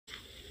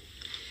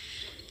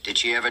Did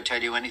she ever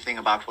tell you anything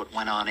about what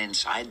went on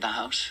inside the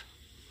house?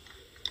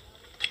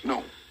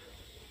 No,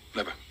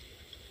 never.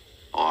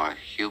 Or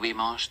Hubie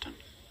Marston?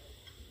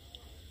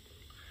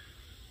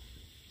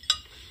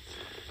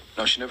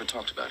 No, she never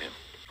talked about him.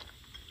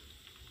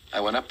 I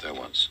went up there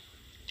once.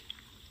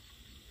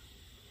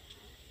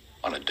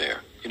 On a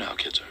dare. You know how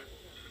kids are.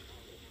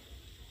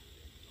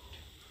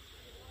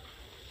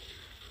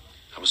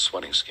 I was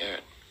sweating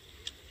scared.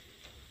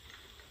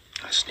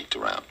 I sneaked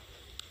around.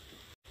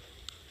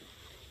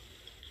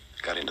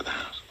 Got into the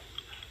house.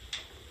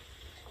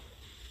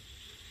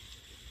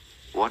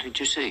 What did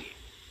you see?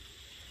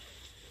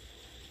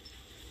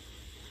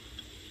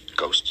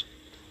 Ghosts.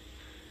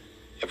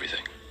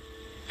 Everything.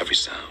 Every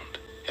sound.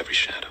 Every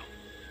shadow.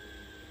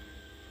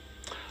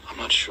 I'm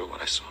not sure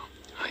what I saw.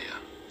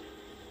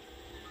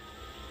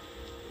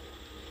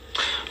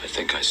 I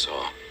think I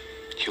saw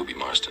Hubie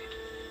Marston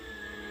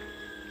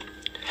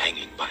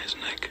hanging by his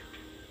neck.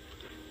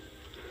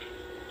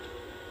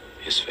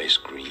 His face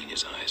green,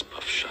 his eyes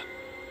puffed shut.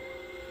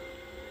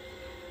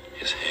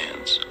 His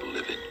hands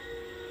livid.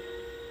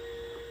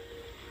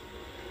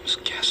 It was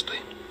ghastly.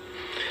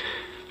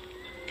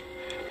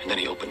 And then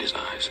he opened his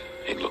eyes.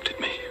 He looked at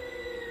me.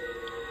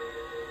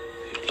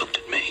 He looked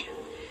at me.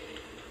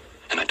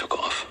 And I took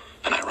off.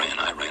 And I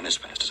ran as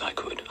fast as I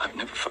could. I've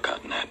never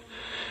forgotten that.